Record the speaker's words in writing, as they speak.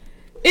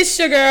It's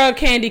your girl,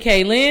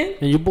 CandiKlynn.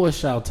 And your boy,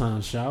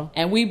 Shawtime Shaw.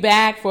 And we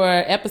back for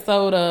an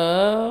episode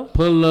of...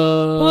 Pull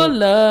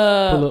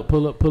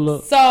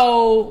up.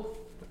 So,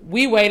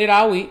 we waited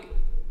all week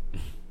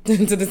to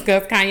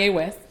discuss Kanye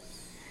West.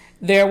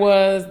 There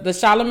was the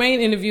Charlamagne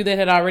interview that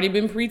had already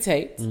been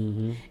pre-taped.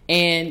 Mm-hmm.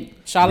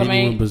 And Charlamagne... Then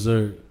he went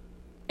berserk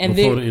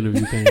before the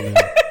interview came out.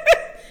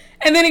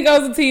 And then he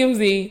goes to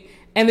TMZ.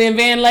 And then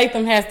Van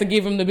Latham has to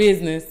give him the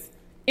business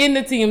in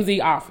the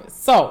TMZ office.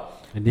 So...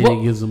 And then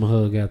he gives him a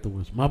hug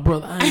afterwards. My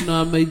brother, I didn't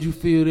know I made you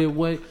feel that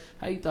way.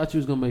 How you thought you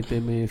was going to make that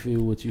man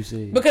feel what you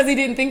said? Because he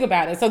didn't think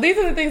about it. So these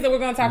are the things that we're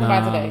going to talk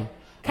about today.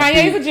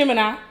 Kanye's a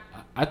Gemini.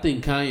 I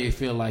think Kanye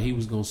felt like he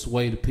was going to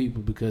sway the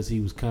people because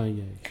he was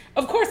Kanye.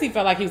 Of course he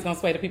felt like he was going to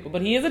sway the people.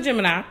 But he is a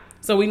Gemini.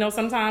 So we know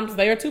sometimes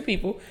they are two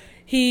people.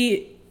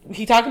 He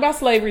talked about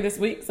slavery this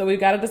week. So we've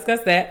got to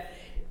discuss that.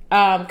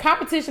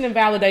 Competition and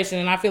validation.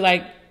 And I feel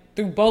like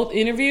through both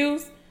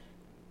interviews,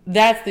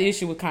 that's the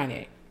issue with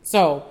Kanye.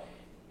 So...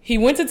 he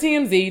went to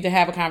TMZ to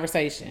have a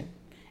conversation.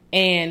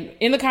 And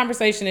in the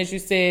conversation, as you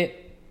said,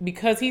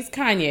 because he's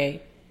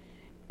Kanye,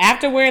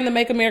 after wearing the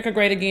Make America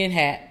Great Again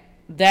hat,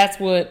 that's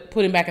what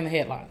put him back in the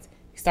headlines.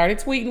 He started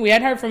tweeting. We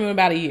hadn't heard from him in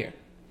about a year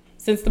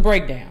since the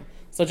breakdown.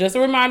 So just a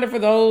reminder for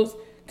those,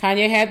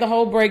 Kanye had the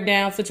whole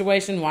breakdown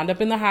situation, wound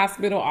up in the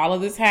hospital. All of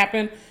this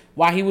happened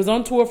while he was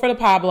on tour for the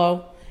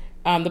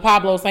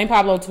St.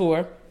 Pablo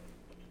tour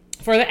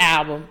for the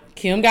album.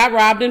 Kim got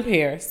robbed in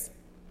Paris.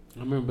 I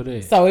remember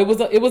that. So it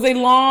was a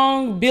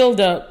long build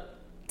up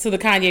to the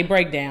Kanye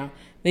breakdown.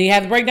 Then he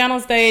had the breakdown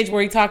on stage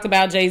where he talked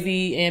about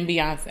Jay-Z and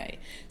Beyonce.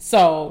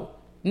 So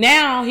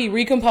now he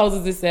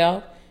recomposes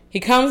himself. He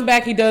comes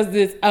back. He does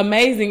this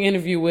amazing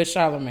interview with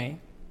Charlamagne,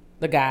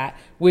 the guy.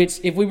 Which,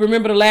 if we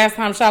remember the last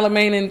time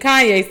Charlamagne and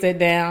Kanye sat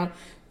down,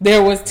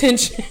 there was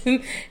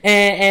tension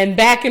and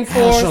back and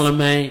forth. How,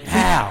 Charlamagne?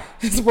 How?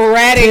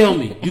 Sporadic. Tell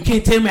me. You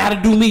can't tell me how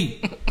to do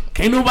me.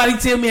 Can't nobody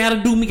tell me how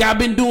to do me. I've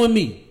been doing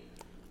me.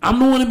 I'm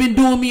the one that been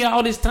doing me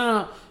all this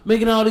time,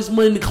 making all this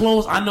money in the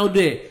clothes. I know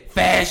that.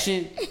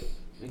 Fashion.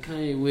 And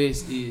Kanye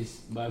West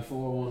is by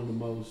far one of the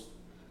most.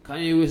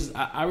 Kanye West,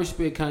 I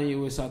respect Kanye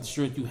West out the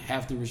strength. You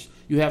have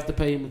to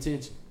pay him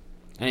attention.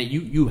 And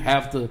you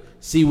have to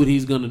see what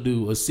he's going to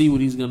do or see what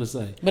he's going to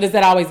say. But is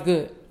that always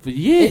good?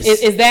 Yes.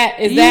 Is that?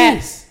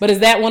 Yes. But is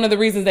that one of the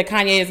reasons that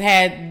Kanye has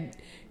had...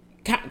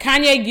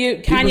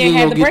 Kanye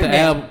had the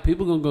breakdown.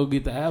 People gonna go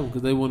get the album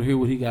because they want to hear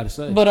what he got to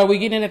say. But are we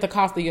getting it at the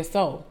cost of your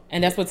soul?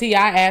 And that's what T.I.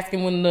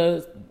 asking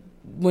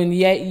when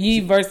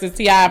Ye versus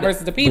T.I.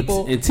 versus the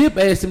people. And Tip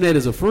asked him that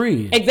as a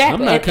friend.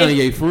 Exactly. I'm not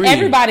Kanye friend.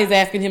 Everybody's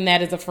asking him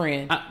that as a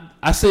friend.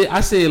 I say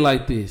it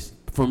like this.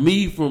 For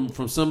me,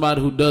 from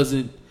somebody who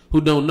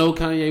don't know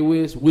Kanye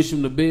West, wish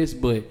him the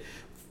best. But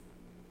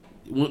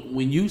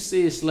when you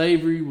said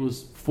slavery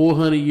was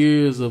 400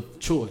 years of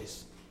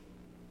choice,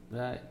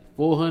 right?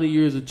 400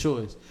 years of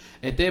choice.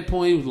 At that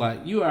point, he was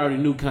like, you already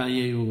knew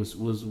Kanye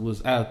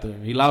was out there.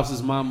 He lost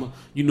his mama.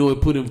 You know, it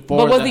put him far.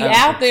 But was he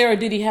out there or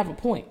did he have a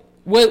point?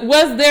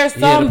 Was there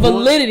some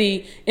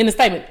validity in the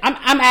statement?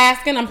 I'm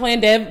asking, I'm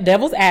playing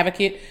devil's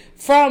advocate.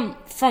 From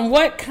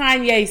what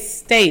Kanye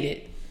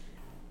stated,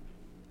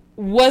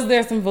 was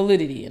there some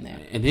validity in that?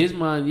 In his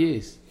mind,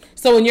 yes.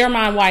 So in your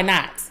mind, why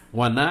not?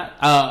 Why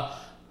not?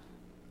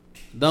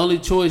 The only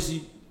choice,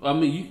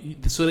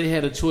 so they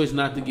had a choice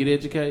not to get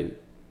educated.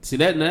 See,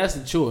 that's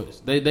the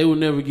choice. They were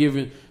never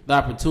given the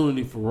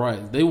opportunity for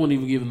rights. They weren't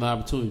even given the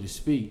opportunity to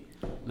speak.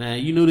 Now,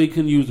 you knew they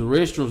couldn't use the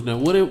restrooms. Now,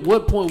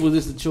 what point was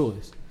this a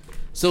choice?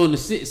 So in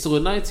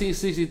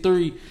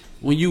 1963,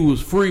 when you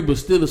was free but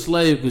still a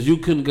slave because you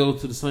couldn't go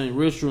to the same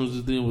restrooms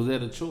as them, was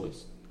that a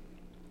choice?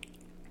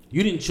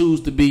 You didn't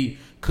choose to be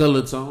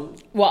color tone.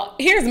 Well,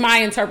 here's my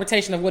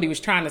interpretation of what he was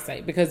trying to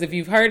say. Because if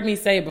you've heard me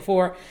say it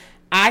before,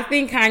 I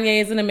think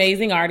Kanye is an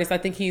amazing artist. I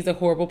think he's a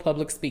horrible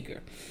public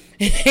speaker.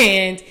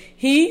 And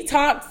he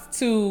talks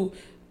to...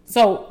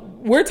 So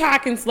we're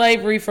talking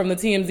slavery from the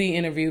TMZ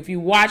interview. If you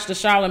watch the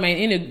Charlamagne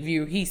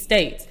interview, he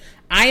states,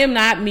 I am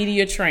not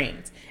media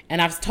trained.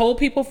 And I've told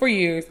people for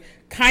years,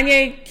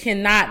 Kanye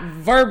cannot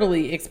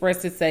verbally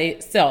express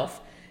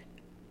himself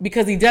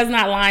because he does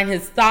not line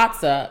his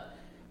thoughts up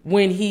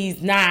when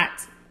he's not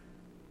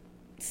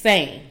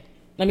sane.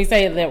 Let me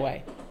say it that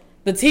way.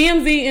 The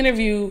TMZ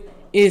interview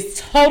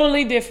is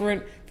totally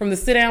different from the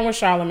sit down with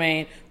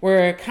Charlamagne,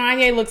 where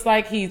Kanye looks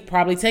like he's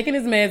probably taking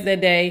his meds that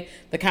day.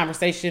 The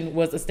conversation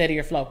was a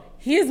steadier flow.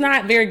 He is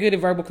not very good at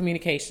verbal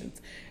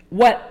communications.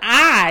 What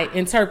I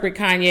interpret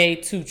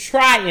Kanye to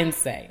try and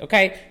say,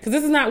 okay, because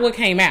this is not what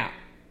came out.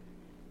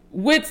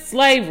 With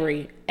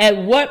slavery, at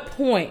what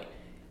point,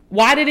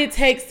 why did it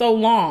take so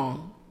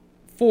long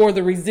for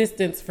the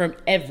resistance from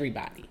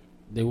everybody?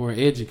 They weren't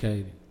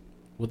educated.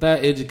 Without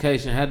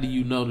education, how do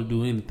you know to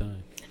do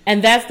anything?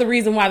 And that's the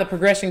reason why the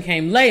progression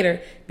came later,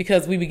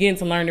 because we begin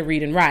to learn to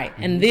read and write.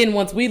 Mm-hmm. And then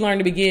once we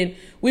begin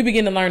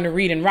to learn to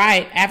read and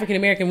write,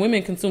 African-American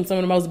women consume some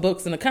of the most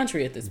books in the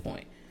country at this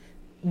point.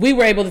 We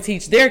were able to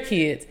teach their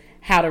kids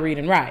how to read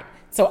and write.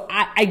 So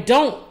I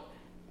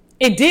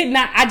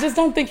just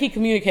don't think he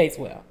communicates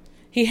well.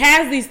 He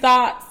has these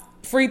thoughts,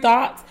 free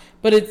thoughts,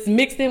 but it's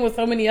mixed in with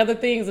so many other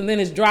things, and then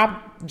it's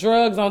dropped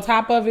drugs on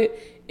top of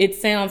it. It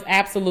sounds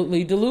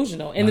absolutely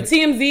delusional. And the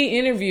TMZ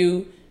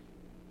interview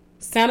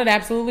sounded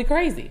absolutely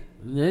crazy.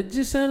 It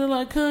just sounded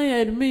like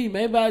Kanye to me.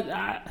 Maybe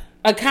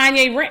a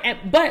Kanye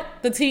rant, but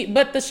the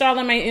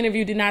Charlamagne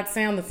interview did not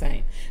sound the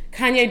same.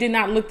 Kanye did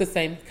not look the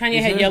same.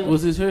 Kanye had yellow.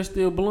 Was his hair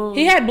still blonde?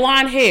 He had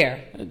blonde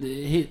hair.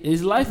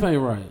 His life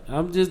ain't right.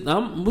 We just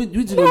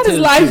What is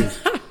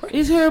life?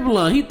 His hair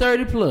blonde. He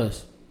 30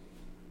 plus.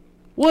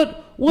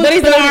 What? But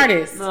he's 30? An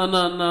artist.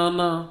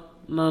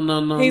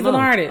 No. He's an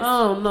artist.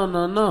 Oh,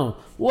 no.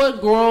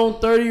 What grown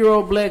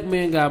 30-year-old black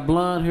man got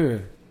blonde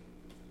hair?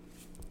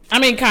 I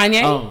mean,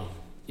 Kanye. Oh,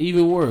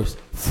 even worse.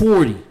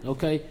 40,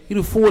 okay? He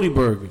the 40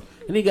 burger.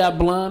 And he got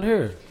blonde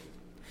hair.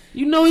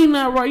 You know he's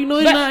not right. You know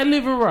he's not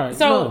living right.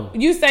 So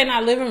you say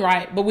not living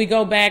right, but we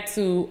go back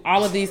to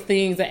all of these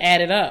things that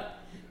added up.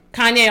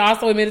 Kanye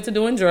also admitted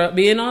to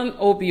being on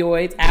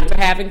opioids after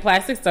having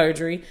plastic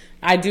surgery.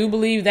 I do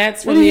believe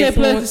that's from what he had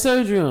plastic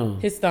surgery on?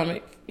 His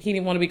stomach. He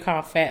didn't want to be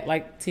called fat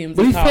like TMZ.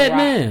 But he's fat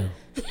now.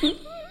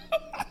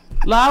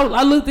 Like,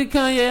 I looked at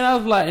Kanye and I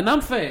was like, and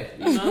I'm fat.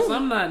 You know, so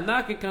I'm not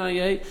knocking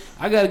Kanye.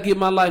 I got to get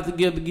my life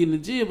together to get in the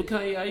gym. But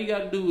Kanye, all you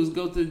got to do is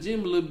go to the gym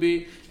a little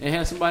bit and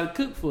have somebody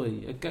cook for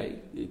you. Okay?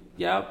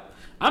 Y'all,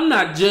 I'm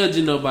not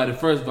judging nobody,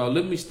 first of all.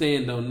 Let me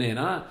stand on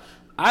that.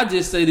 I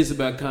just say this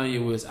about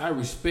Kanye West. I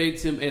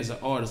respect him as an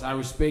artist. I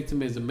respect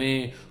him as a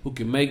man who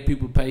can make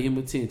people pay him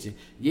attention.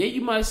 Yeah,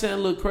 you might sound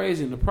a little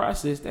crazy in the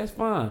process. That's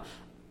fine.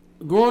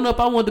 Growing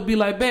up, I wanted to be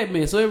like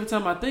Batman. So every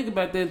time I think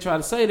about that and try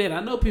to say that, I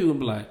know people will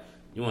be like,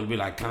 you want to be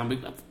like comic?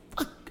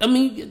 I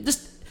mean,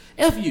 just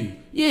F you.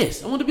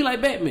 Yes, I want to be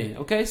like Batman.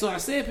 Okay, so I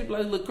said people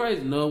like look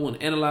crazy. No, I want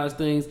to analyze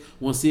things,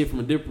 want to see it from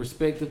a different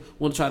perspective,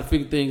 want to try to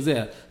figure things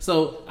out.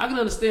 So I can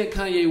understand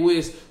Kanye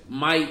West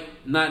might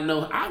not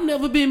know. I've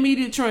never been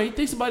media trained. You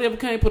think somebody ever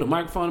came, put a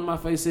microphone in my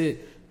face, and said,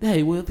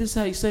 "Hey, well, this is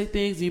how you say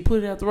things, and you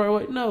put it out the right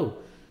way"? No.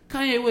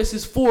 Kanye West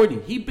is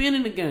 40. He been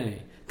in the game.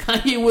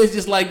 Kanye West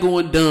just like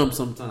going dumb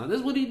sometimes.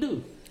 That's what he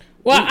do.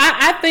 Well,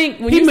 I think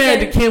when he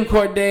married to Kim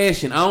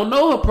Kardashian. I don't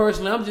know her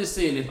personally. I'm just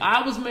saying, if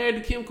I was married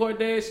to Kim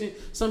Kardashian,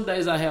 some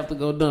days I have to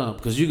go dumb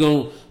because you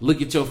gonna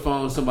look at your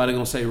phone, and somebody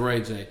gonna say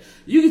Ray J.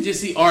 You can just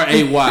see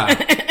R-A-Y.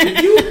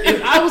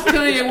 if I was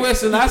Kanye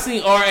West and I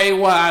seen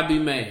R-A-Y, I'd be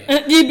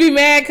mad. You'd be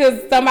mad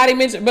because somebody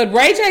mentioned, but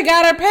Ray J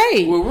got her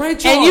paid. Well, Ray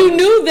Charles, and you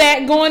knew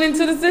that going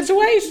into the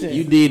situation.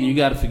 You did, and you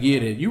got to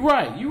forget it. You're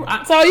right.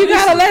 So you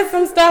got to let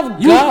some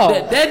stuff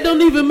go. That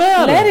don't even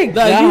matter. Let it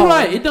go. You're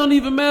right. It don't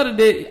even matter.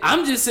 That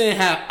I'm just saying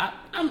how.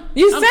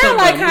 You sound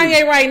like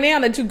Kanye right now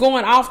that you're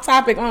going off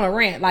topic on a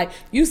rant. Like,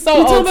 you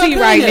so OT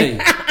right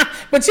now.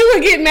 But you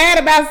would get mad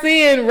about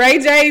seeing Ray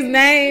J's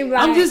name.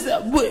 Like, I'm just...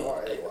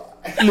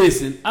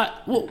 listen,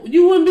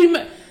 you wouldn't be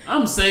mad.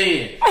 I'm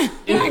saying...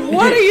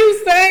 what are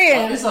you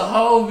saying? It's a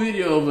whole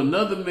video of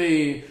another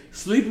man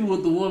sleeping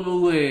with the woman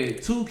who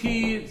had 2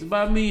 kids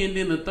by me and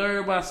then the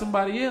third by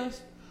somebody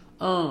else.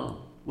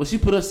 Well, she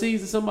put her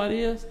seeds to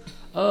somebody else.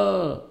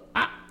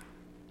 I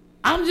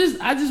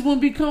just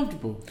wouldn't be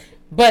comfortable.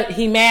 But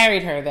he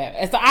married her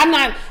that. So I'm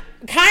not...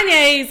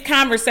 Kanye's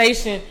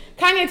conversation...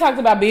 Kanye talked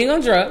about being on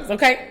drugs,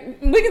 okay?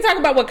 We can talk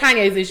about what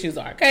Kanye's issues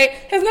are, okay?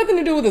 Has nothing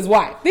to do with his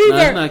wife. These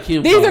are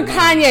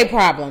Kanye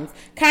problems.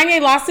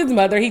 Kanye lost his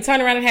mother. He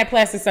turned around and had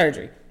plastic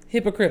surgery.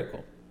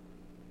 Hypocritical.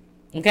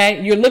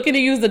 Okay? You're looking to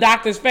use the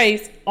doctor's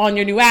face on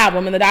your new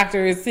album, and the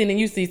doctor is sending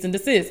you cease and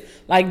desist.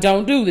 Like,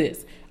 don't do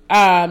this.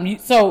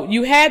 So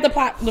you had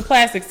the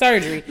plastic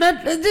surgery. Now,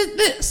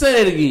 just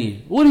say that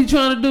again. What are you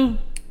trying to do?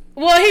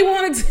 Well, he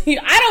wanted to.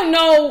 I don't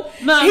know.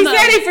 He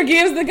said he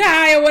forgives the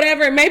guy or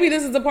whatever. And maybe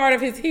this is a part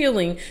of his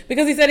healing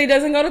because he said he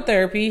doesn't go to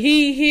therapy.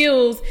 He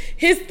heals.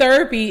 His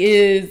therapy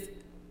is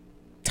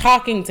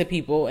talking to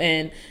people,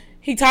 and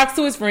he talks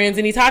to his friends,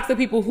 and he talks to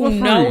people who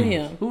know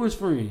him. Who is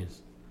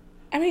friends?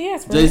 I mean, he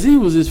has friends. Jay-Z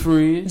was his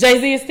friend.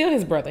 Jay-Z is still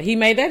his brother. He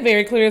made that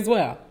very clear as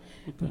well.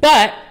 Okay.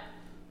 But.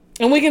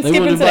 And we can skip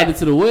into that. They weren't invited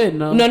to the wedding,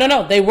 no?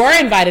 No. They were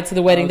invited to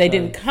the wedding. Okay. They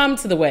didn't come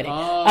to the wedding.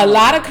 Oh. A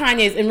lot of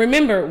Kanye's, and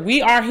remember,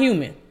 we are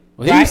human.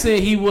 Well, he said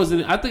he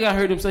wasn't. I think I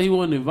heard him say he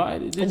wasn't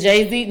invited.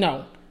 Jay-Z,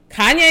 no.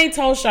 Kanye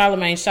told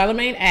Charlamagne.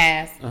 Charlamagne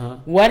asked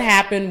what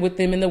happened with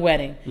them in the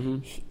wedding.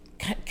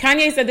 Mm-hmm.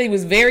 Kanye said that he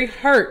was very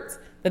hurt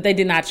that they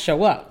did not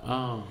show up.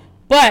 Oh.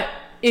 But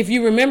if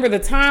you remember the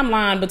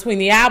timeline between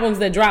the albums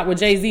that dropped with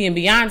Jay-Z and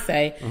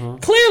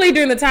Beyonce, clearly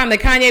during the time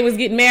that Kanye was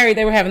getting married,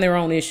 they were having their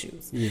own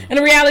issues. Yeah. And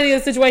the reality of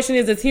the situation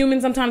is, as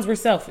humans, sometimes we're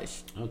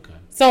selfish. Okay.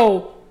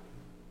 So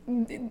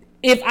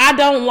if I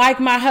don't like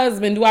my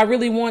husband, do I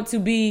really want to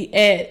be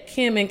at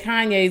Kim and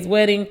Kanye's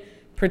wedding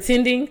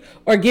pretending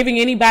or giving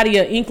anybody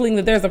an inkling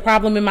that there's a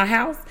problem in my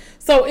house?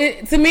 So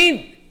to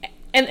me,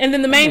 and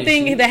then the main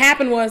thing that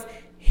happened was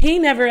he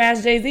never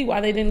asked Jay-Z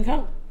why they didn't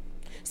come.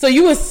 So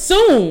you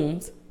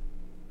assumed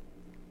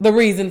the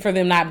reason for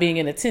them not being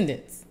in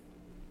attendance.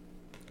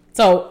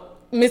 So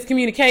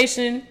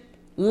miscommunication,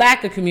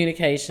 lack of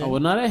communication. Oh, well,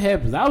 now that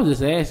happens. I was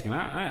just asking.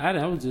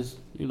 I was just,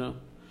 you know.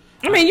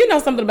 I mean, you know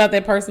something about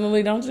that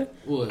personally, don't you?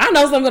 What? I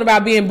know something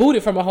about being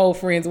booted from a whole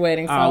friend's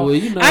wedding. So, well,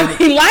 you know, I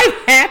mean,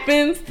 life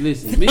happens.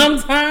 Listen,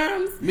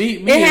 sometimes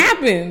it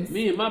happens.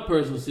 Me and my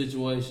personal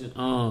situation,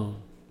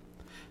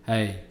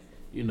 hey,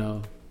 you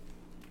know,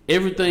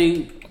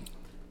 everything.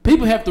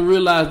 People have to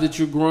realize that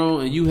you're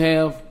grown and you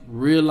have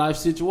real life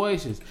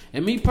situations.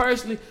 And me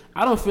personally,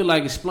 I don't feel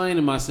like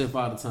explaining myself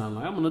all the time.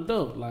 Like, I'm an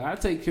adult. Like, I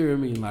take care of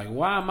me. Like,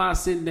 why am I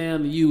sitting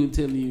down to you and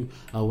telling you,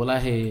 oh, well, I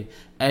had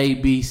A,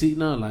 B, C?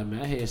 No, like,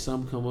 man, I had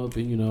something come up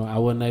and, you know, I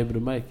wasn't able to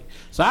make it.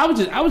 So I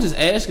was just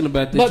asking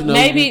about that. But you know,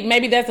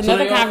 maybe that's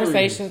another so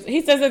conversation.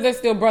 He says that they're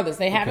still brothers.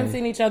 They haven't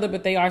seen each other,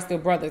 but they are still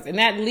brothers. And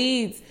that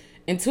leads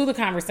into the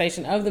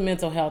conversation of the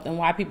mental health and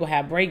why people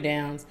have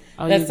breakdowns.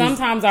 That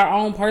sometimes our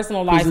own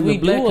personal lives we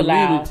do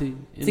allow to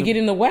get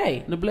in the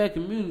way. In the black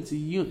community,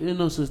 you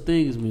know such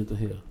thing as mental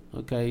health.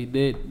 Okay,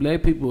 that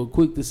black people are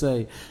quick to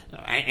say,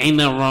 "Ain't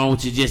nothing wrong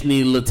with you. Just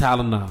need a little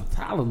Tylenol."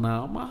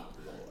 Tylenol,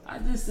 I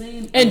just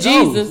seen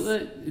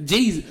Jesus.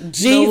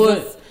 Jesus. You know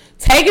what?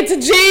 Take it to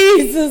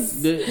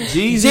Jesus.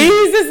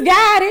 Jesus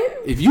got it.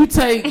 If you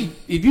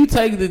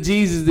take the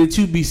Jesus that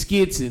you be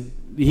skitzing,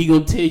 he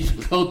gonna tell you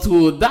to go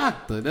to a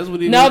doctor. That's what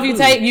he. No,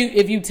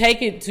 if you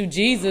take it to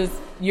Jesus,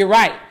 you're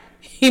right.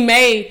 He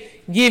may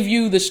give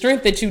you the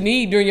strength that you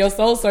need during your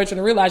soul search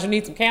and realize you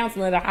need some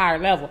counseling at a higher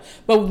level.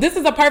 But this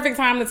is a perfect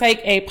time to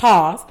take a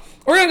pause.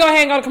 We're gonna go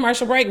ahead and go to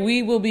commercial break.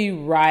 We will be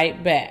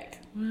right back.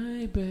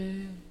 Right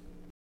back.